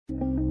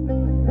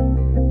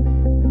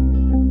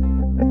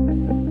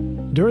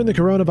During the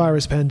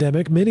coronavirus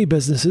pandemic, many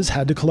businesses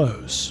had to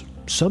close.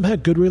 Some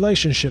had good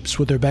relationships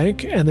with their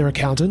bank and their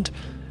accountant,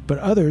 but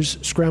others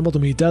scrambled to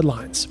meet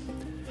deadlines.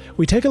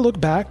 We take a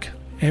look back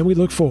and we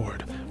look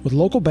forward with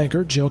local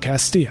banker Jill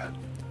Castilla.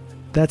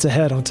 That's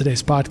ahead on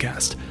today's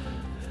podcast.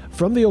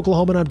 From the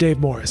Oklahoman, I'm Dave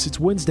Morris. It's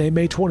Wednesday,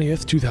 May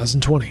 20th,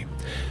 2020.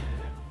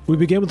 We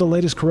begin with the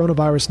latest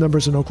coronavirus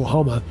numbers in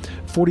Oklahoma.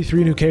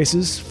 43 new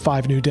cases,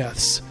 5 new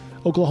deaths.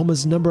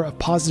 Oklahoma's number of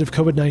positive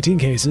COVID-19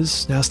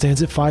 cases now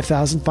stands at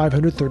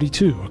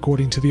 5,532,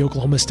 according to the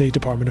Oklahoma State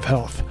Department of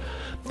Health.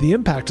 The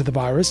impact of the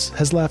virus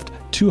has left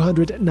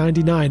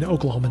 299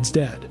 Oklahomans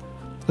dead,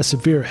 a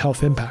severe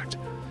health impact.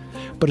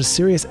 But a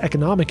serious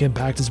economic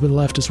impact has been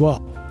left as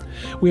well.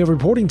 We have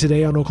reporting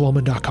today on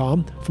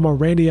Oklahoman.com from our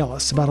Randy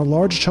Ellis about a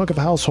large chunk of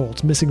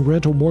households missing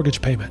rent or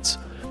mortgage payments,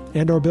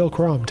 and our Bill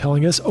Crum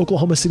telling us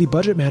Oklahoma City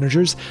budget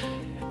managers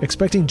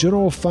expecting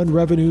general fund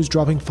revenues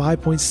dropping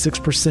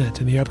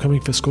 5.6% in the upcoming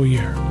fiscal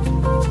year.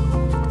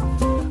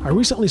 I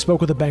recently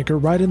spoke with a banker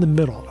right in the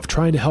middle of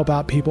trying to help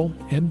out people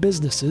and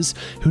businesses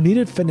who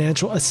needed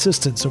financial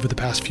assistance over the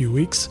past few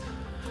weeks.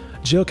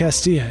 Jill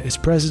Castilla is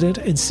president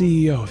and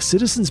CEO of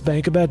Citizens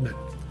Bank of Edmond.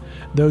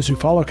 Those who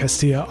follow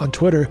Castilla on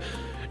Twitter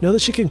know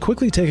that she can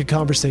quickly take a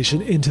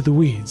conversation into the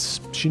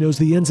weeds. She knows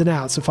the ins and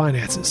outs of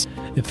finances.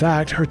 In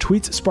fact, her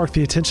tweets sparked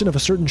the attention of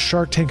a certain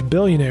Shark Tank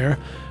billionaire,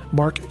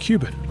 Mark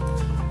Cuban.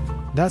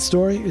 That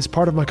story is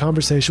part of my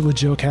conversation with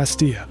Jill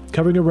Castilla,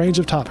 covering a range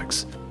of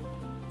topics.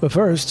 But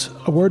first,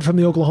 a word from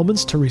the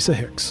Oklahomans' Teresa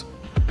Hicks.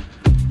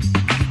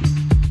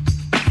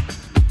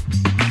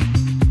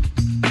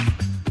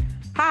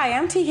 Hi,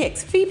 I'm T.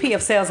 Hicks, VP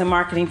of Sales and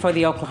Marketing for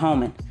the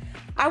Oklahoman.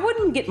 I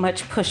wouldn't get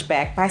much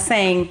pushback by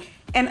saying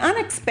an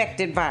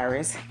unexpected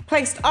virus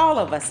placed all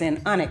of us in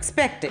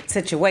unexpected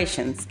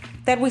situations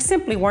that we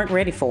simply weren't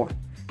ready for.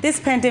 This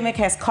pandemic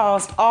has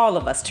caused all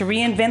of us to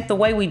reinvent the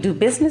way we do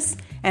business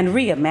and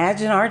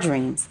reimagine our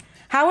dreams.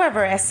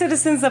 However, as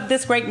citizens of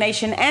this great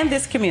nation and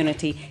this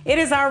community, it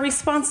is our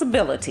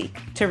responsibility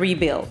to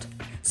rebuild.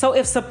 So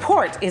if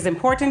support is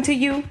important to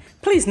you,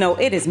 please know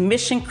it is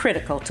mission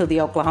critical to the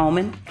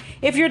Oklahoman.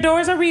 If your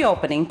doors are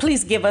reopening,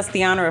 please give us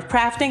the honor of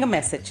crafting a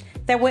message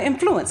that will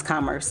influence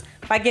commerce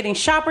by getting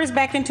shoppers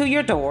back into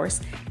your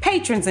doors,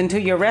 patrons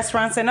into your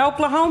restaurants, and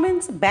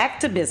Oklahomans back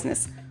to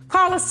business.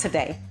 Call us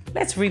today.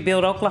 Let's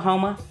rebuild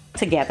Oklahoma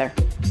together.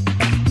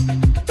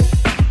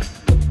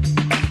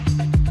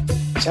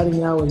 Chatting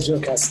now with Jill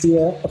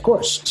Castilla. Of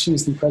course,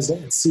 she's the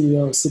president and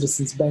CEO of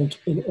Citizens Bank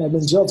in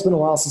Edmond. Jill, it's been a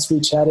while since we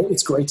chatted.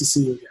 It's great to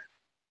see you again.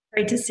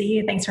 Great to see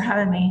you. Thanks for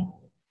having me.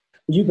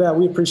 You bet.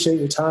 We appreciate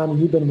your time.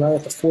 You've been right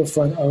at the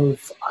forefront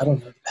of,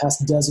 the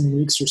past dozen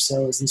weeks or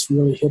so as this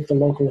really hit the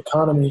local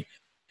economy.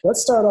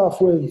 Let's start off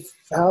with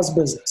how's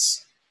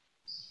business?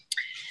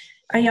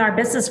 Our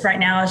business right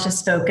now is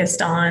just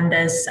focused on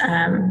this,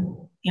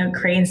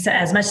 creating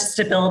as much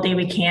stability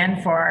we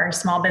can for our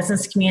small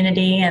business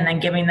community and then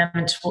giving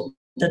them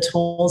the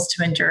tools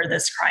to endure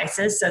this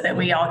crisis so that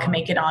we all can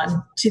make it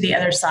on to the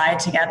other side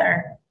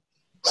together.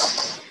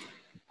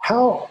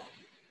 How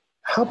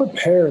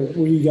prepared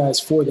were you guys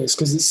for this?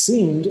 Because it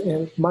seemed,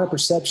 and my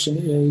perception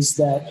is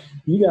that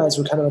you guys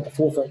were kind of at the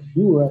forefront.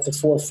 You were at the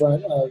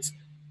forefront of,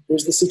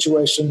 here's the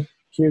situation,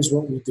 here's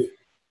what we do.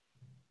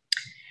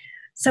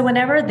 So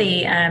whenever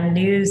the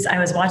news, I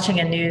was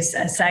watching a news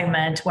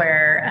segment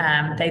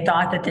where they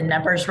thought that the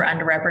numbers were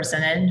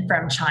underrepresented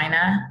from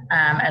China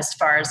as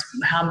far as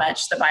how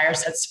much the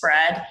virus had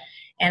spread.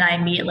 And I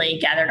immediately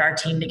gathered our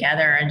team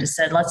together and just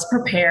said, let's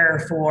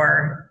prepare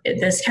for if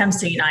this comes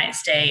to the United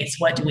States.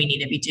 What do we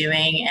need to be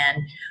doing?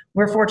 And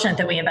we're fortunate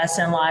that we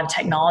invested in a lot of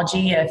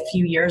technology a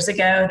few years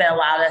ago that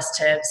allowed us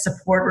to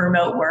support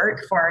remote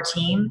work for our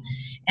team.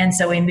 And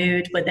so we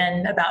moved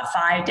within about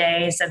 5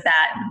 days of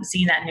that,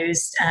 seeing that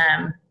news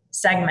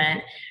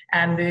segment,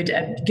 moved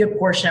a good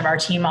portion of our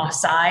team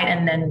off-site,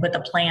 and then with a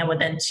plan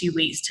within 2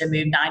 weeks to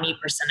move 90%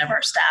 of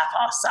our staff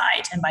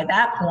off-site. And by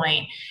that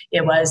point,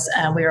 it was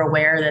we were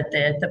aware that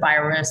the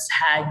virus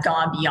had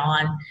gone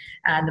beyond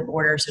the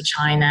borders of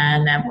China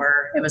and that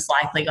it was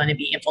likely going to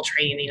be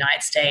infiltrating the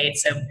United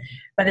States. So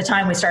by the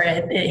time we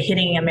started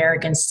hitting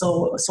American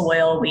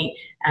soil, we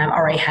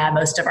already had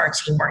most of our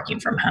team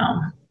working from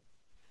home.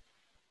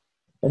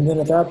 And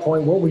then at that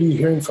point, what were you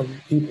hearing from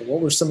people?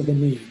 What were some of the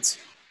needs?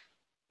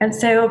 And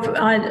so,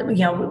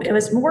 it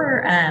was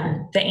more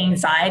the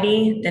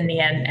anxiety than the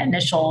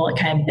initial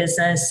kind of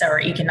business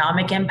or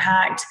economic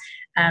impact.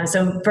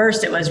 So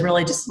first, it was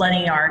really just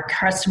letting our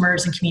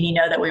customers and community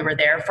know that we were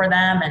there for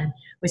them. And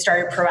we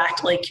started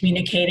proactively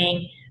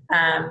communicating.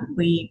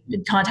 We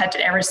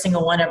contacted every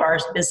single one of our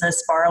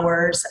business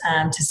borrowers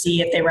to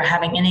see if they were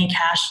having any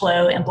cash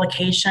flow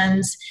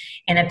implications.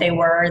 And if they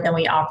were, then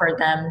we offered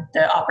them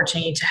the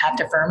opportunity to have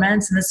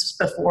deferments. And this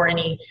was before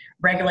any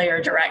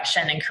regulator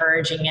direction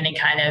encouraging any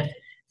kind of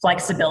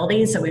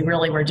flexibility. So we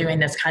really were doing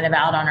this kind of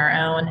out on our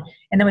own.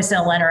 And then we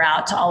sent a letter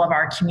out to all of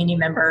our community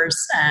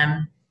members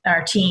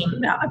our team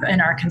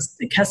and our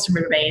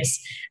customer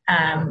base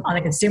on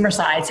the consumer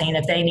side, saying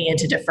if they needed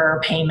to defer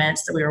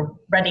payments, that we were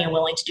ready and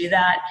willing to do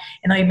that.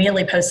 And then we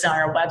immediately posted on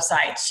our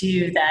website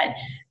too that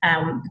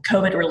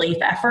COVID relief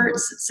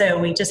efforts. So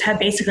we just had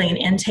basically an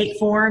intake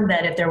form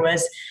that if there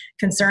was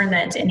concern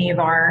that any of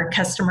our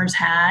customers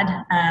had,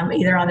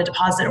 either on the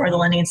deposit or the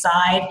lending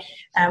side,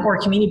 or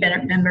community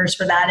members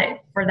from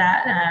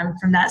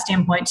that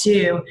standpoint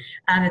too,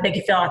 that they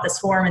could fill out this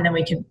form, and then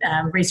we could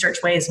research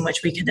ways in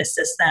which we could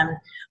assist them.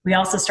 We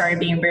also started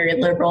being very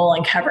liberal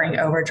in covering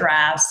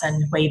overdrafts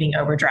and waiving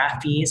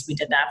overdraft fees. We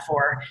did that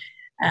for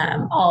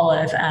all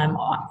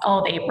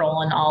of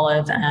April and all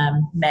of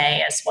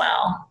May as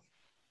well.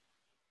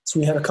 So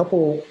we had a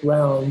couple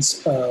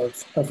rounds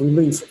of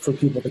relief for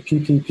people, the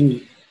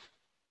PPP.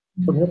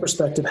 From your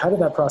perspective, how did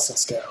that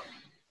process go?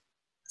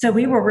 So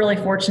we were really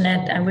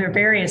fortunate, and we were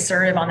very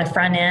assertive on the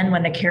front end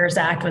when the CARES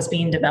Act was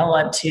being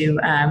developed to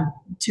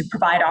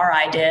provide our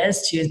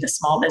ideas to the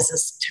small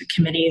business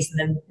committees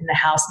in the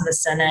House and the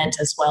Senate,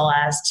 as well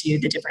as to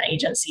the different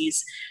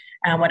agencies,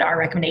 what our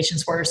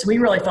recommendations were. So we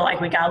really felt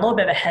like we got a little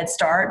bit of a head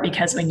start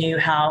because we knew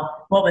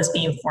what was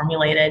being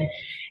formulated.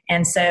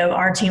 And so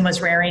our team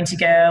was raring to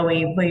go.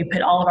 We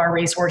put all of our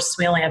resources.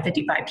 We only have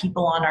 55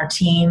 people on our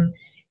team,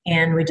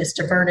 and we just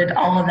diverted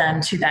all of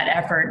them to that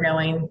effort,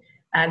 knowing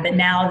that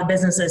now the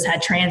businesses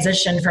had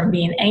transitioned from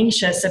being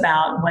anxious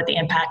about what the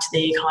impact to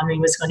the economy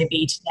was going to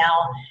be to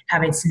now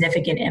having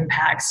significant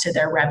impacts to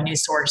their revenue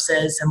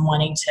sources and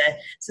wanting to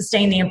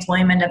sustain the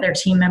employment of their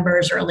team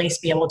members, or at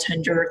least be able to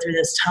endure through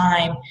this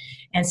time.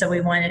 And so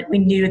we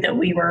knew that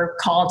we were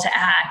called to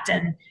act.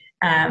 And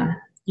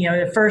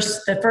the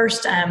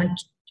first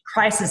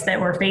crisis that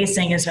we're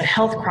facing is a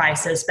health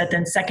crisis, but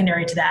then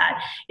secondary to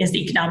that is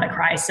the economic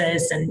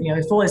crisis. And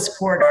we fully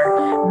support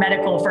our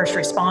medical first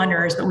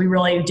responders, but we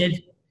really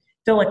did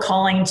feel a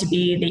calling to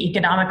be the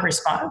economic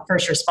first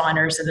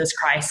responders of this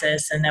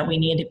crisis, and that we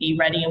need to be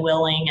ready and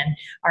willing. And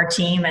our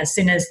team, as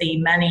soon as the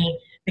money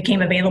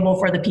became available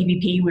for the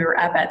PPP, we were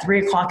up at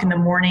 3:00 in the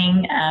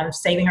morning,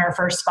 saving our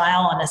first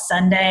file on a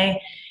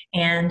Sunday.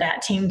 And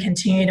that team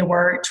continued to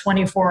work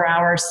 24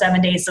 hours,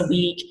 7 days a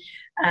week,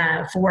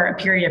 for a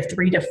period of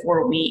 3 to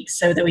 4 weeks,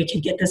 so that we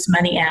could get this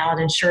money out,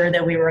 ensure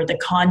that we were the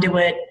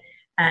conduit,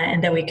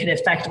 and that we could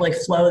effectively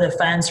flow the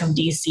funds from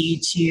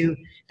DC to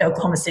the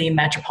Oklahoma City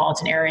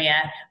metropolitan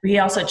area. We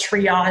also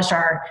triaged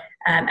our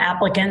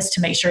applicants to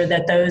make sure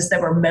that those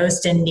that were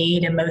most in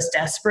need and most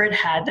desperate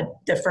had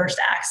the first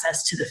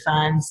access to the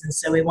funds. And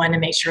so we wanted to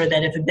make sure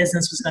that if a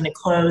business was going to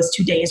close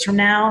 2 days from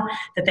now,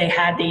 that they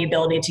had the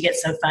ability to get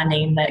some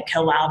funding that could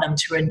allow them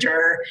to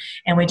endure.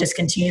 And we just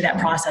continued that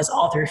process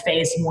all through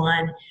phase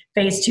one.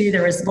 Phase two,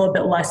 there was a little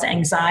bit less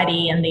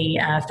anxiety in the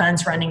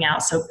funds running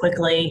out so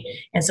quickly.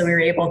 And so we were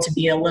able to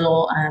be a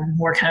little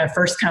more kind of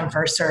first come,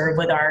 first serve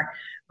with our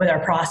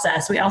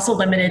process. We also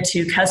limited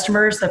to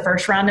customers the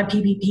first round of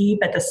PPP,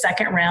 but the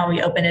second round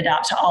we opened it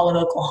out to all of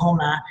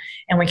Oklahoma,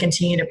 and we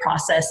continue to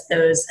process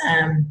those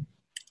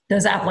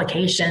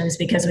applications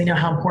because we know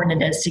how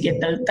important it is to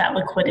get that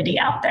liquidity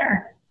out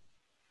there.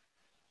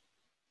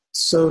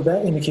 So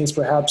that indicates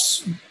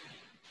perhaps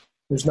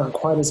there's not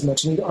quite as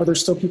much need. Are there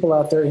still people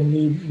out there who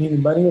need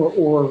money,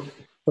 or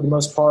for the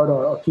most part,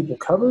 are people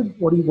covered?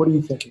 What are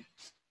you thinking?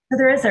 So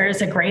there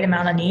is a great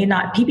amount of need.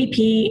 Not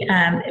PPP.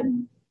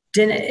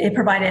 It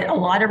provided a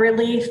lot of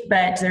relief,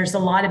 but there's a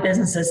lot of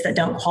businesses that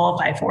don't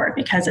qualify for it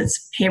because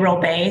it's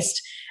payroll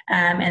based,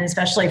 and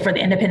especially for the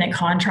independent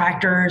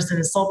contractors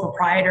and the sole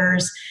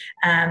proprietors,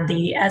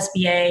 the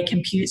SBA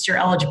computes your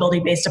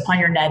eligibility based upon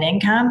your net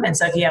income. And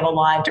so if you have a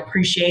lot of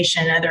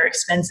depreciation and other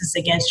expenses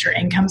against your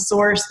income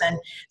source, then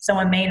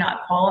someone may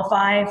not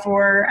qualify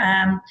for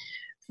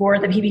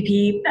the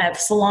PPP. A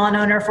salon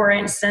owner, for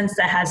instance,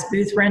 that has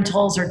booth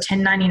rentals or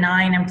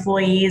 1099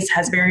 employees,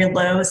 has very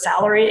low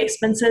salary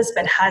expenses,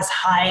 but has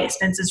high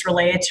expenses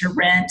related to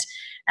rent,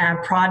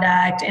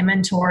 product,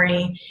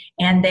 inventory,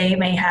 and they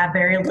may have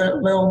very a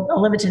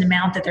limited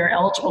amount that they're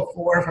eligible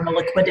for from a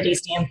liquidity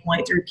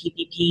standpoint through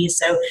PPP.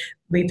 So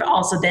we've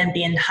also then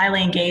been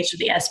highly engaged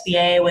with the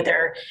SBA with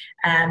their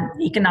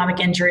economic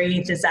injury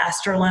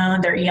disaster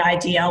loan, their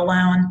EIDL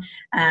loan,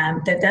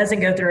 that doesn't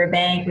go through a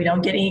bank. We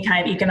don't get any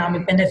kind of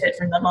economic benefit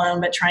from the loan,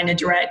 but trying to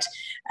direct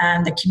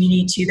the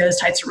community to those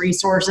types of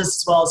resources,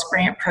 as well as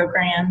grant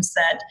programs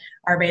that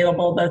are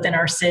available both in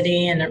our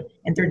city and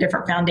through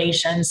different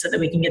foundations, so that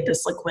we can get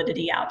this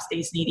liquidity out to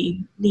these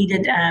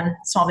needed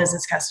small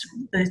business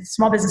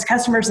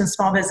customers and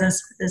small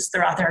businesses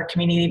throughout our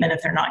community, even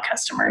if they're not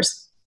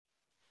customers.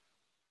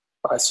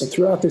 All right, so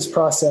throughout this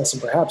process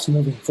and perhaps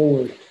moving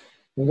forward,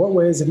 in what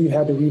ways have you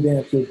had to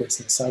revamp your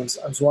business? I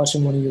was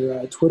watching one of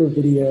your Twitter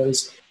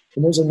videos,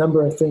 and there's a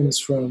number of things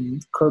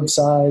from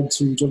curbside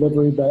to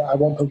delivery, but I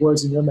won't put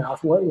words in your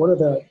mouth. What are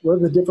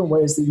the different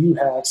ways that you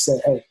have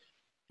said, hey,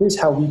 here's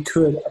how we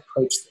could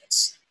approach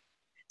this?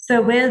 So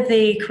with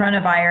the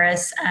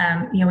coronavirus,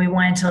 we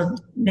wanted to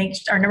make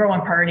our number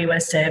one priority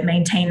was to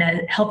maintain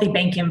a healthy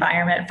banking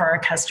environment for our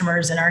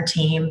customers and our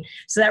team.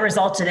 So that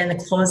resulted in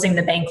closing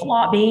the bank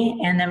lobby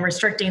and then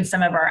restricting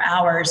some of our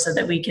hours so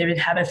that we could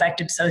have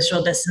effective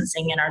social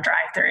distancing in our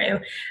drive-through.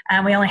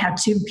 We only have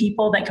 2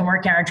 people that can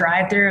work in our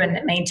drive-through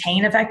and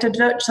maintain effective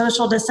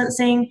social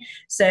distancing.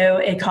 So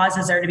it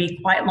causes there to be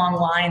quite long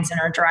lines in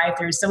our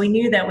drive-through. So we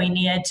knew that we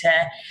needed to,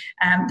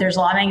 there's a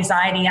lot of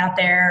anxiety out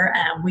there.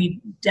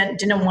 We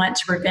didn't want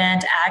to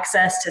prevent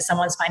access to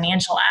someone's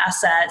financial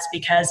assets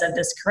because of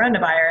this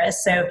coronavirus.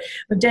 So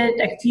we did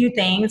a few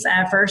things.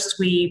 First,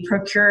 we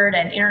procured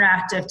an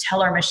interactive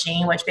teller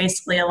machine, which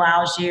basically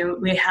allows you,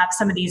 we have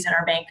some of these in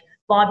our bank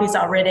lobbies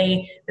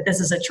already, but this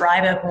is a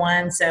drive-up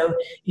one. So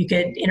you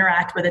could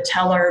interact with a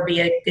teller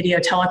via video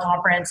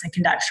teleconference and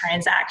conduct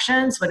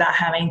transactions without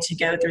having to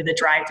go through the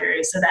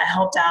drive-through. So that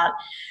helped out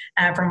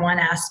from one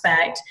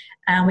aspect.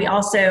 We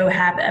also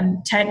have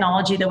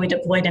technology that we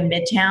deployed in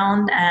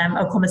Midtown,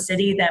 Oklahoma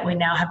City, that we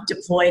now have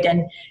deployed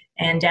in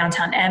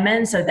downtown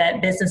Edmond so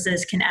that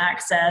businesses can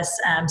access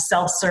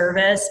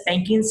self-service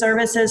banking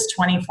services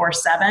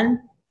 24/7.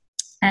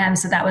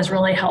 So that was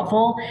really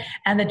helpful.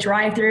 And the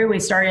drive-through, we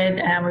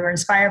were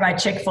inspired by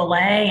Chick-fil-A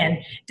and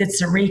did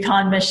some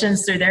recon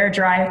missions through their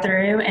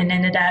drive-through and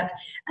ended up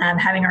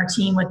having our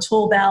team with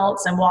tool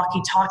belts and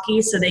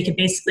walkie-talkies so they could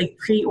basically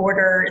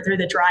pre-order through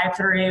the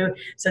drive-through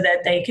so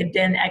that they could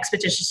then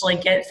expeditiously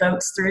get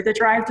folks through the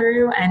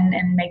drive-through and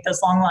make those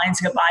long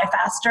lines go by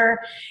faster.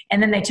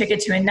 And then they took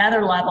it to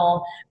another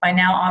level by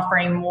now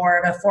offering more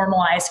of a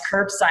formalized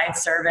curbside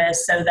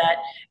service so that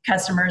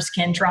customers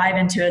can drive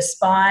into a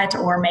spot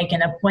or make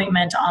an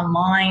appointment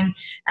online.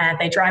 If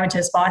they drive into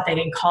a spot, they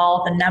can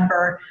call the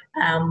number.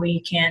 We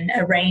can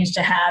arrange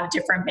to have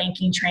different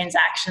banking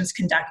transactions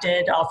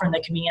conducted all from the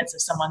convenience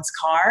of someone's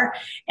car.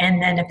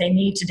 And then if they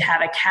need to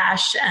have a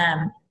cash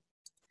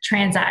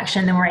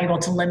transaction, then we're able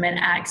to limit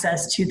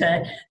access to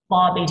the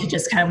lobby to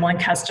just kind of one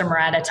customer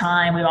at a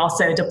time. We've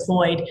also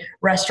deployed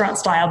restaurant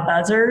style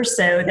buzzers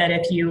so that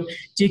if you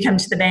do come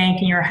to the bank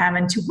and you're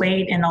having to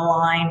wait in a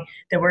line,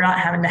 that we're not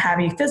having to have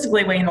you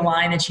physically wait in the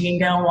line, that you can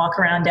go and walk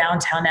around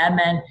downtown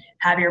Edmond,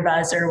 have your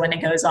buzzer. When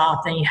it goes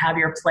off, then you have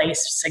your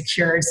place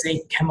secured so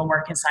you can come and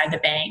work inside the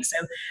bank. So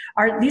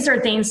these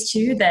are things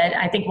too that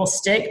I think will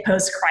stick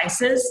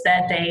post-crisis,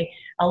 that they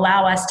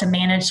allow us to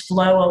manage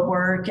flow of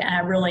work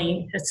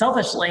really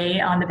selfishly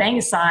on the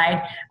bank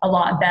side a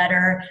lot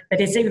better.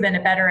 But it's even been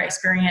a better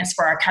experience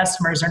for our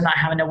customers. They're not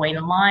having to wait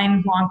in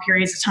line long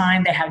periods of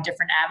time. They have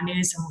different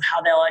avenues and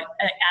how they'll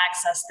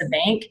access the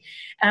bank.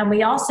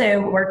 We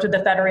also worked with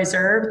the Federal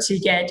Reserve to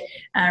get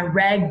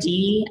Reg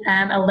D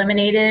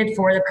eliminated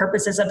for the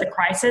purposes of the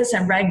crisis.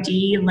 And Reg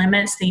D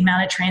limits the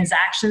amount of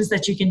transactions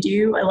that you can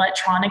do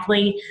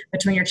electronically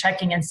between your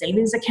checking and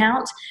savings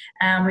account.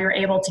 We were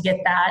able to get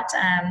that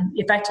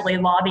effectively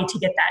lobby to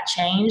get that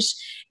changed.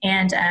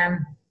 And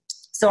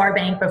so our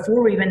bank,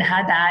 before we even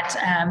had that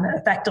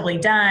effectively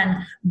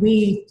done,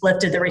 we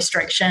lifted the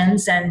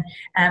restrictions and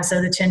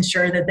so that to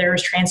ensure that there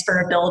was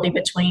transferability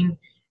between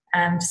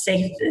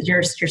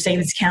your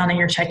savings account and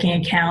your checking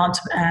account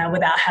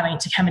without having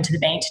to come into the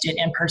bank to do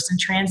an in-person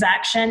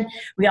transaction.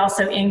 We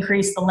also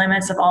increased the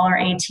limits of all our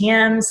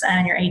ATMs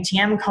and your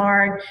ATM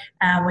card.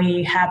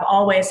 We have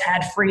always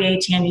had free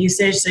ATM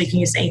usage, so you can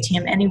use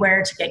ATM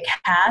anywhere to get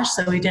cash.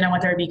 So we didn't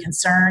want there to be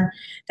concern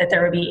that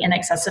there would be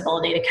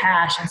inaccessibility to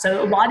cash. And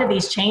so a lot of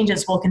these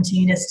changes will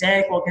continue to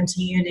stick. We'll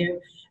continue to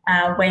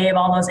waive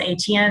all those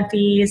ATM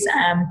fees.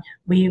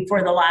 We,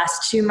 for the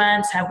last 2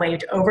 months, have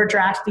waived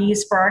overdraft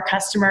fees for our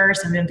customers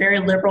and been very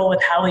liberal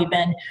with how we've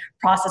been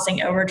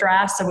processing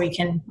overdrafts so we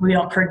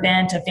don't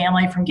prevent a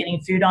family from getting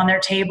food on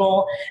their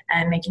table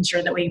and making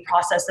sure that we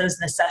process those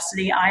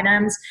necessity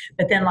items.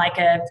 But then like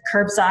a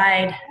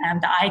curbside,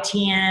 the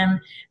ITM,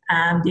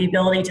 the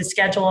ability to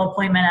schedule an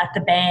appointment at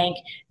the bank,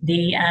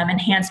 the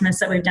enhancements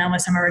that we've done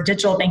with some of our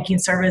digital banking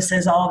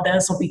services, all of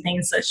those will be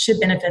things that should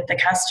benefit the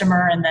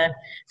customer and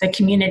the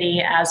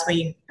community as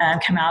we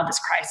come out of this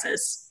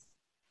crisis.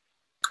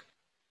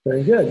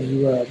 Very good.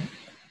 You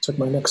took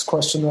my next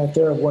question right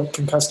there of what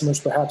can customers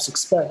perhaps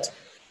expect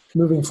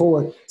moving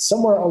forward.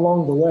 Somewhere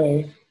along the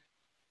way,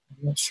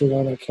 I'm not sure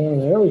on our camera,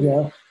 there we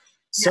go.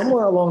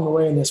 Somewhere along the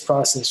way in this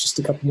process, just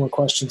a couple more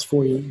questions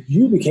for you.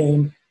 You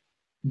became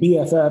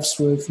BFFs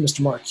with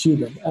Mr. Mark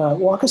Cuban.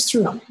 Walk us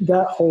through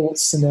that whole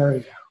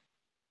scenario.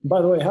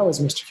 By the way, how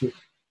is Mr. Cuban?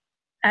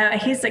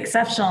 He's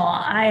exceptional.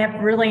 I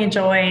have really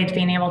enjoyed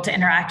being able to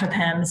interact with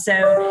him.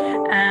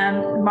 So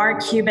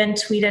Mark Cuban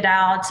tweeted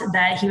out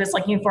that he was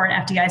looking for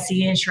an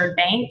FDIC-insured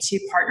bank to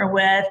partner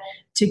with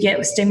to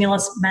get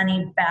stimulus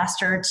money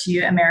faster to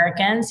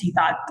Americans. He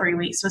thought 3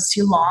 weeks was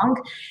too long.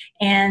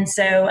 And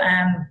so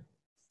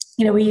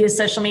we use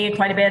social media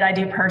quite a bit. I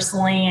do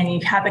personally, and you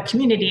have a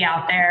community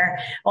out there.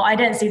 Well, I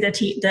didn't see the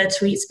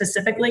tweet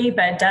specifically,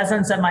 but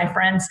dozens of my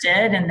friends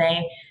did, and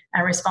they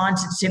I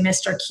responded to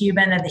Mr.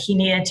 Cuban that he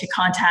needed to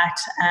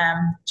contact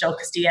Jill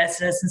Castilla at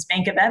Citizens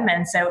Bank of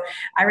Edmond. So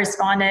I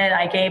responded.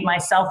 I gave my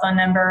cell phone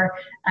number,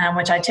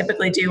 which I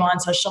typically do on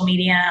social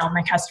media. All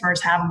my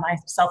customers have my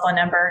cell phone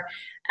number.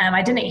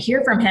 I didn't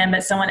hear from him,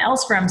 but someone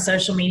else from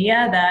social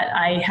media that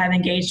I have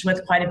engaged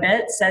with quite a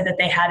bit said that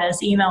they had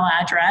his email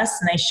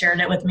address and they shared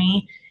it with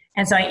me.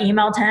 And so I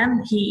emailed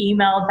him. He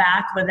emailed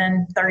back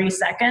within 30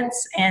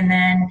 seconds and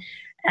then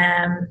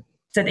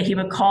said that he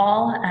would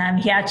call.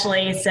 He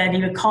actually said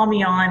he would call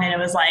me on, and it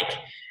was like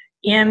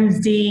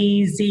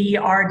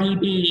MZZRDB.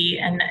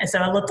 And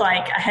so it looked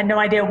like I had no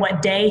idea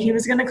what day he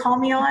was going to call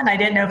me on. I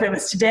didn't know if it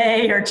was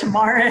today or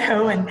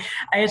tomorrow. And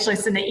I actually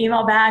sent an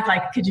email back,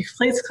 like, could you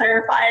please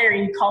clarify, are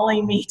you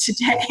calling me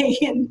today?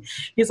 And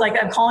he's like,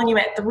 I'm calling you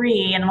at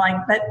 3. And I'm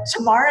like, but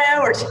tomorrow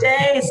or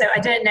today? So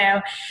I didn't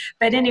know.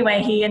 But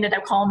anyway, he ended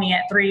up calling me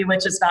at 3,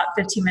 which is about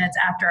 15 minutes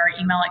after our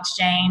email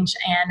exchange.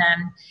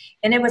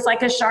 And it was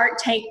like a Shark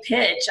Tank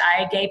pitch.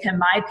 I gave him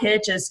my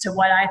pitch as to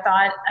what I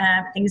thought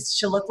things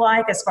should look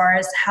like as far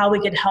as how we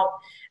could help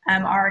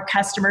our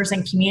customers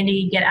and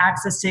community get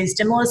access to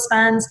stimulus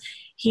funds.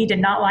 He did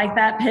not like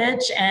that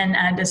pitch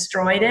and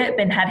destroyed it,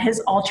 but had his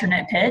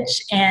alternate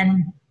pitch.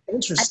 And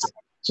interesting.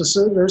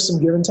 So there's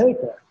some give and take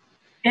there.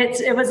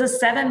 It was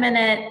a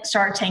 7-minute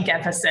Shark Tank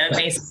episode,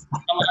 basically.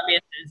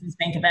 Citizens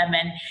Bank of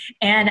Edmond.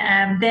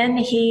 And then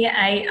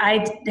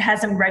I had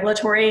some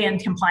regulatory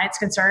and compliance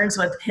concerns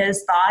with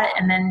his thought.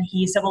 And then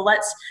he said, well,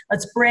 let's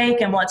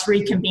break and let's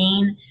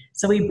reconvene.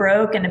 So we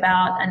broke, and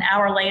about an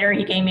hour later,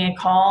 he gave me a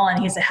call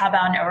and he said, how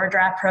about an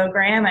overdraft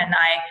program? And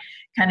I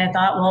kind of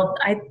thought, well,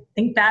 I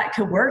think that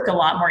could work a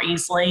lot more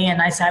easily.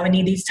 And I said, I would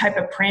need these type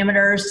of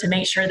parameters to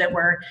make sure that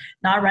we're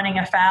not running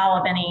afoul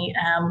of any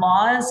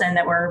laws and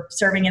that we're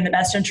serving in the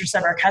best interest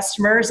of our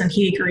customers. And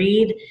he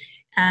agreed.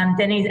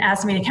 Then he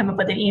asked me to come up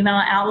with an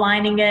email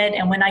outlining it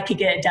and when I could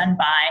get it done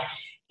by.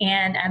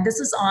 And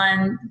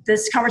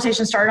this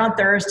conversation started on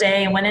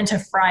Thursday and went into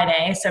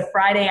Friday. So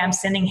Friday, I'm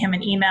sending him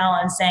an email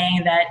and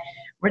saying that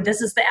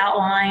this is the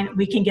outline.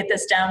 We can get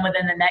this done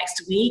within the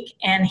next week.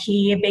 And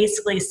he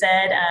basically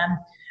said,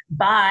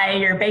 buy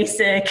your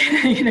basic,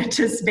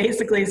 just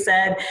basically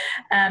said,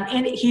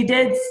 and he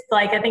did,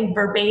 like, I think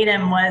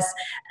verbatim was,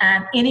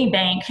 any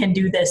bank can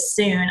do this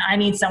soon. I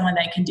need someone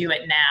that can do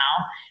it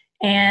now.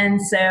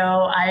 And so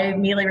I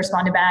immediately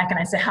responded back and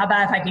I said, how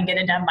about if I can get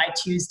it done by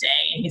Tuesday?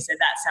 And he said,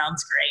 that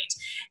sounds great.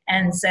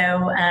 And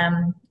so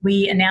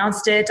we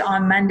announced it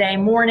on Monday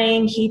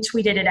morning. He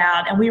tweeted it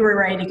out and we were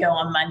ready to go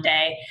on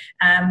Monday.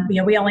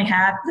 We only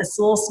have this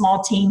little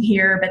small team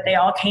here, but they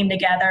all came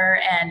together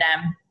and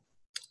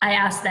I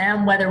asked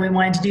them whether we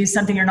wanted to do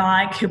something or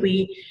not. Could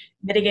we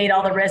mitigate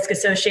all the risk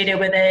associated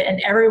with it?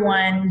 And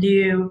everyone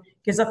knew,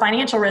 because the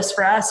financial risk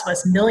for us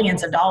was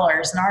millions of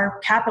dollars and our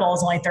capital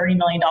is only $30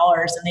 million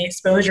and the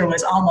exposure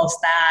was almost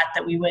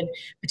that we would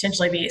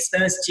potentially be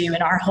exposed to.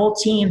 And our whole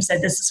team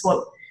said, this is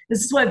what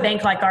a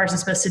bank like ours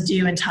is supposed to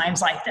do in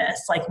times like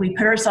this. Like, we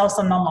put ourselves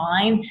on the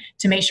line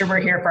to make sure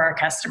we're here for our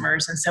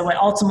customers. And so what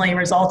ultimately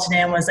resulted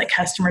in was that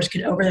customers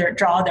could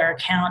overdraw their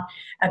account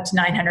up to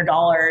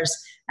 $900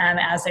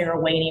 as they were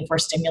waiting for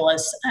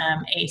stimulus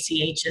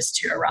ACHs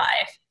to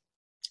arrive.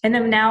 And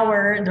then now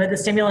the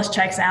stimulus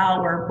checks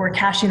out, we're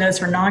cashing those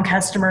for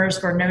non-customers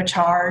for no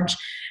charge,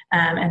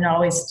 and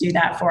always do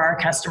that for our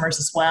customers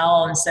as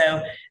well. And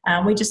so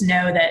we just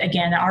know that,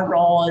 again, our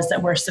role is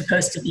that we're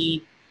supposed to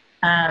be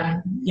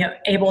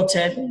able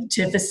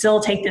to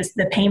facilitate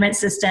the payment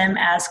system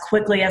as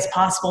quickly as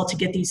possible to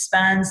get these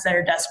funds that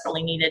are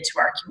desperately needed to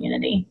our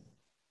community.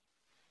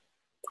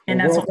 And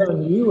well done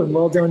to you, and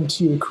well done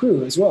to your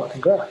crew as well.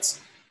 Congrats.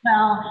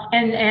 Well,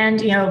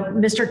 and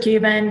Mr.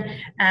 Cuban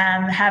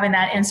having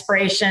that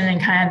inspiration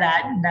and kind of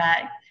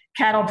that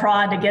cattle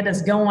prod to get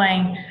us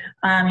going,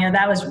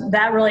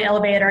 that really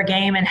elevated our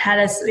game and had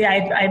us.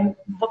 I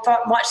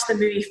watched the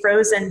movie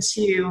Frozen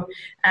 2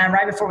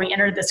 right before we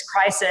entered this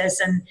crisis,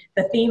 and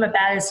the theme of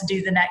that is to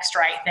do the next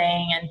right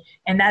thing,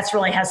 and that's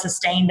really has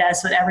sustained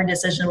us with every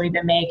decision we've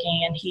been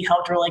making, and he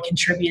helped really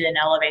contribute and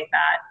elevate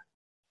that.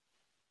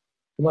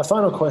 My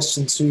final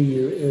question to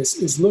you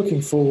is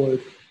looking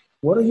forward.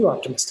 What are you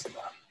optimistic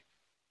about?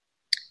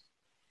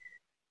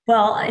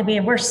 Well, I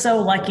mean, we're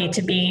so lucky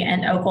to be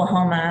in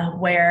Oklahoma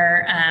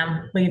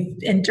where we've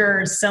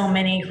endured so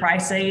many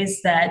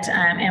crises that,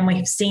 and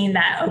we've seen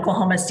that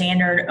Oklahoma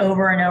standard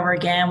over and over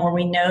again, where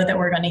we know that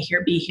we're going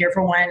to be here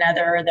for one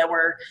another, that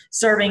we're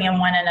serving in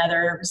one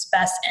another's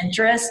best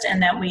interest,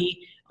 and that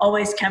we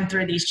always come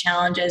through these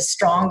challenges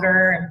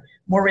stronger and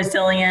more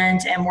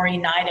resilient and more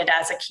united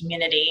as a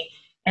community.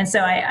 And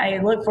so I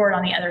look forward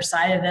on the other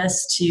side of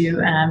this to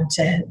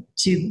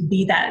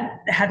be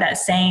have that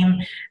same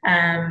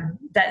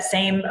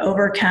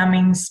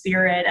overcoming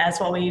spirit as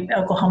what we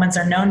Oklahomans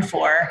are known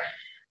for.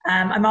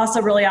 I'm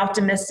also really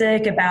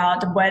optimistic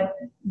about what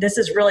this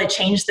has really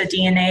changed the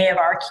DNA of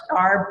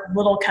our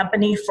little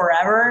company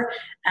forever,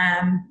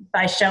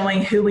 by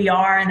showing who we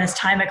are in this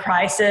time of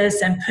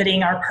crisis and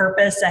putting our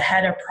purpose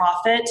ahead of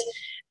profit.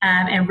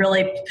 and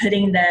really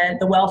putting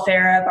the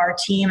welfare of our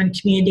team and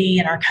community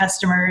and our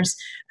customers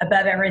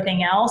above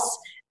everything else.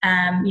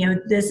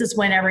 This is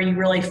whenever you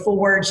really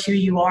forge who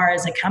you are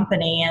as a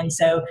company. And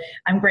so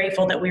I'm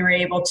grateful that we were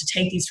able to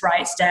take these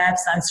right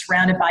steps. I'm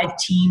surrounded by a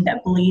team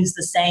that believes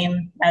the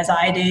same as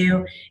I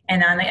do.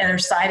 And on the other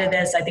side of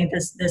this, I think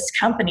this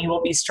company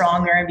will be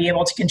stronger and be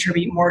able to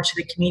contribute more to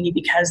the community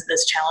because of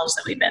this challenge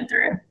that we've been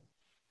through.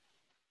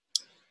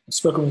 I've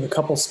spoken with a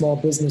couple small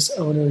business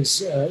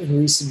owners in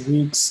recent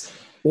weeks.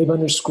 They've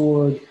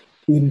underscored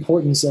the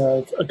importance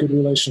of a good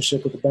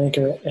relationship with a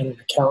banker and an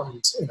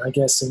accountant. And I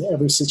guess in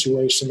every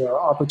situation, there are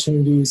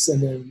opportunities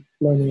and then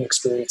learning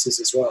experiences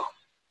as well.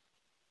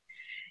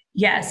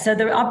 Yes. So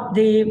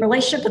the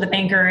relationship with the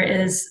banker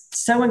is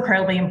so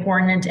incredibly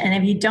important. And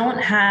if you don't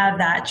have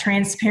that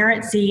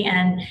transparency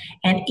and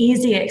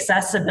easy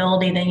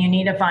accessibility, then you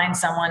need to find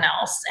someone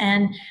else.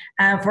 And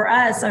for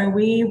us,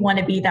 we want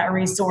to be that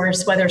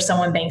resource, whether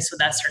someone banks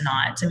with us or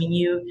not.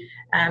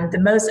 The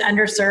most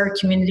underserved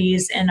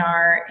communities in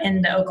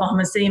the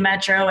Oklahoma City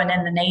metro and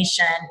in the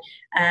nation,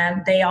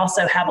 they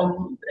also have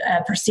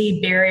a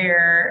perceived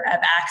barrier of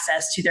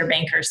access to their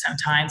bankers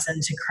sometimes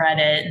and to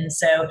credit. And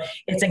so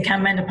it's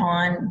incumbent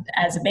upon,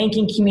 as a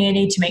banking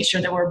community, to make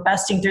sure that we're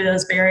busting through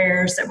those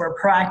barriers, that we're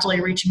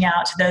proactively reaching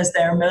out to those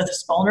that are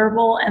most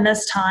vulnerable in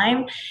this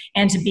time,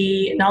 and to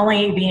be not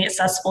only being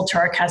accessible to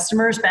our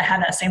customers, but have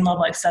that same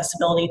level of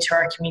accessibility to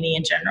our community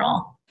in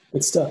general.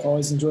 Good stuff.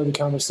 Always enjoy the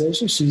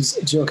conversation. She's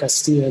Jill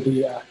Castilla,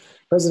 the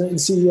president and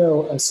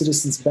CEO of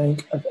Citizens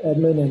Bank of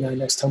Edmond. And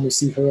next time we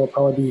see her, it'll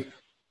probably be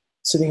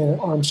sitting in an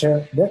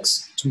armchair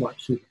next to Mark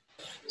Cuban.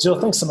 Jill,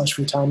 thanks so much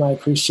for your time. I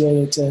appreciate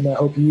it. And I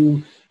hope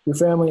you, your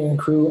family, and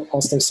crew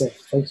all stay safe.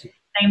 Thank you.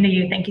 Same to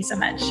you. Thank you so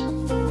much.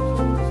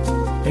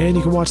 And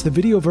you can watch the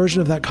video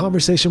version of that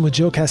conversation with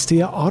Jill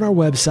Castilla on our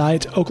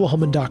website,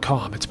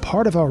 oklahoman.com. It's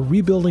part of our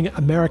Rebuilding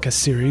America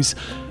series,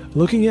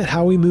 looking at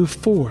how we move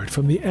forward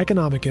from the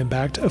economic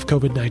impact of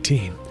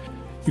COVID-19.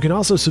 You can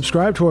also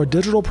subscribe to our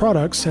digital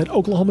products at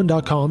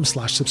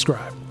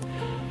oklahoman.com/subscribe.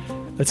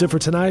 That's it for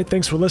tonight.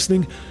 Thanks for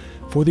listening.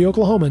 For The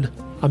Oklahoman,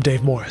 I'm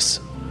Dave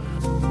Morris.